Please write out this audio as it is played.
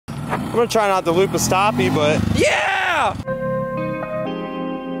I'm gonna try not to loop a stoppie, but yeah!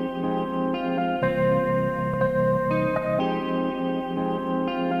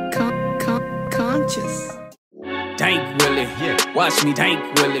 Conscious. Tank Willie, yeah. Watch me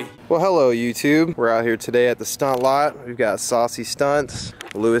tank Willie. Well, hello YouTube. We're out here today at the stunt lot. We've got Saucy Stunts,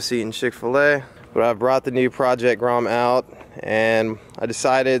 Lewis eating Chick-fil-A. But I brought the new Project Grom out, and I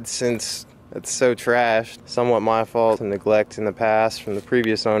decided, since it's so trashed, somewhat my fault and neglect in the past from the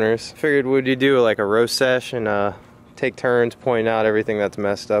previous owners, figured would you do like a roast sesh and take turns pointing out everything that's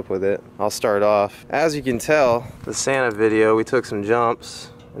messed up with it. I'll start off. As you can tell, the Santa video, we took some jumps,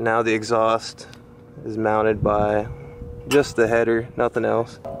 and now the exhaust is mounted by just the header, nothing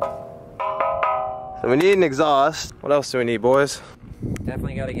else. So we need an exhaust. What else do we need, boys?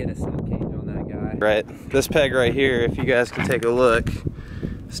 Definitely got to get a slip cage on that guy. Right, this peg right here, if you guys can take a look,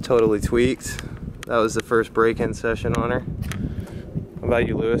 it's totally tweaked. That was the first break-in session on her. What about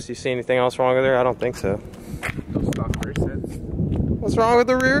you, Lewis? You see anything else wrong with her? I don't think so. Those stock rear sets. What's wrong with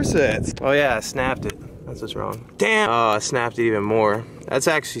the rear sets? Oh yeah, I snapped it. That's what's wrong. Damn! Oh, I snapped it even more. That's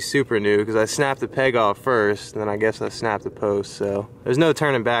actually super new because I snapped the peg off first, and then I guess I snapped the post, so there's no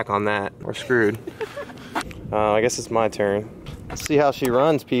turning back on that. We're screwed. I guess it's my turn. Let's see how she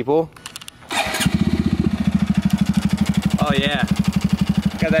runs, people. Oh yeah.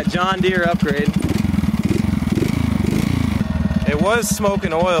 Got that John Deere upgrade. It was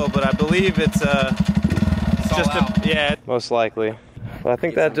smoking oil, but I believe it's just yeah, most likely. But I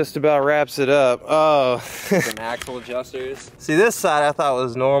think that just about wraps it up. Oh. Some axle adjusters. See, this side I thought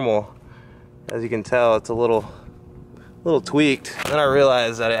was normal. As you can tell, it's a little tweaked. Then I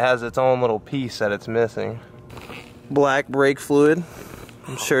realized that it has its own little piece that it's missing. Black brake fluid.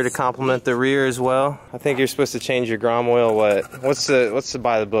 I'm sure to complement the rear as well. I think you're supposed to change your Grom oil, what's the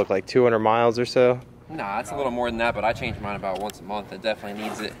by the book, like 200 miles or so? Nah, it's a little more than that, but I change mine about once a month. It definitely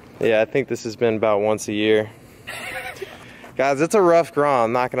needs it. Yeah, I think this has been about once a year. Guys, it's a rough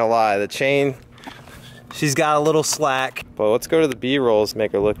Grom, not gonna lie. The chain, she's got a little slack. But let's go to the B-rolls,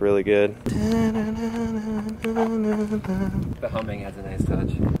 make her look really good. The humming has a nice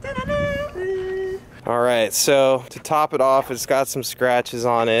touch. Alright, so to top it off, it's got some scratches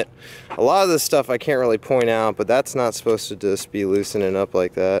on it. A lot of this stuff I can't really point out, but that's not supposed to just be loosening up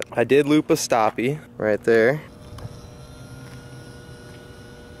like that. I did loop a stoppie right there.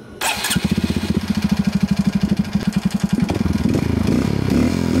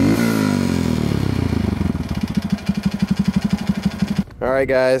 Alright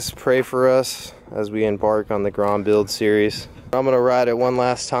guys, pray for us as we embark on the Grom build series. I'm gonna ride it one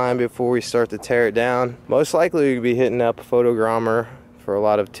last time before we start to tear it down. Most likely we'll be hitting up Photogrammer for a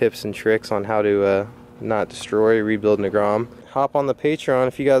lot of tips and tricks on how to not destroy, rebuilding a Grom. Hop on the Patreon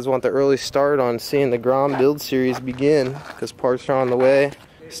if you guys want the early start on seeing the Grom build series begin, because parts are on the way.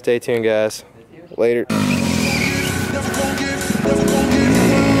 Stay tuned guys. Later.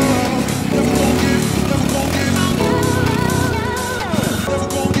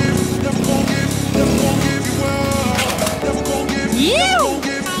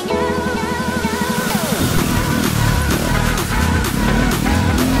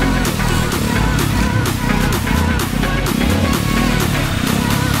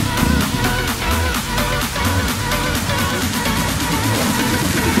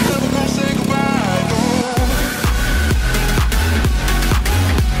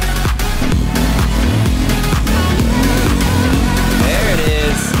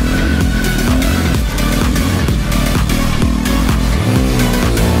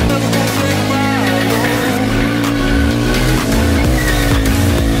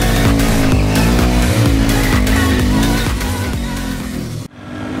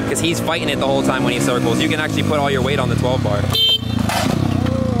 He's fighting it the whole time when he circles. You can actually put all your weight on the 12 bar.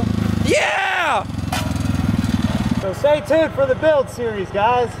 Yeah! So stay tuned for the build series,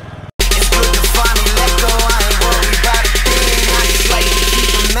 guys. It's good to finally let go. I ain't worried about a thing. I just like to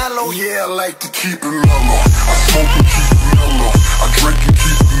keep it mellow. Yeah, I like to keep it mellow. I smoke and keep it mellow. I drink and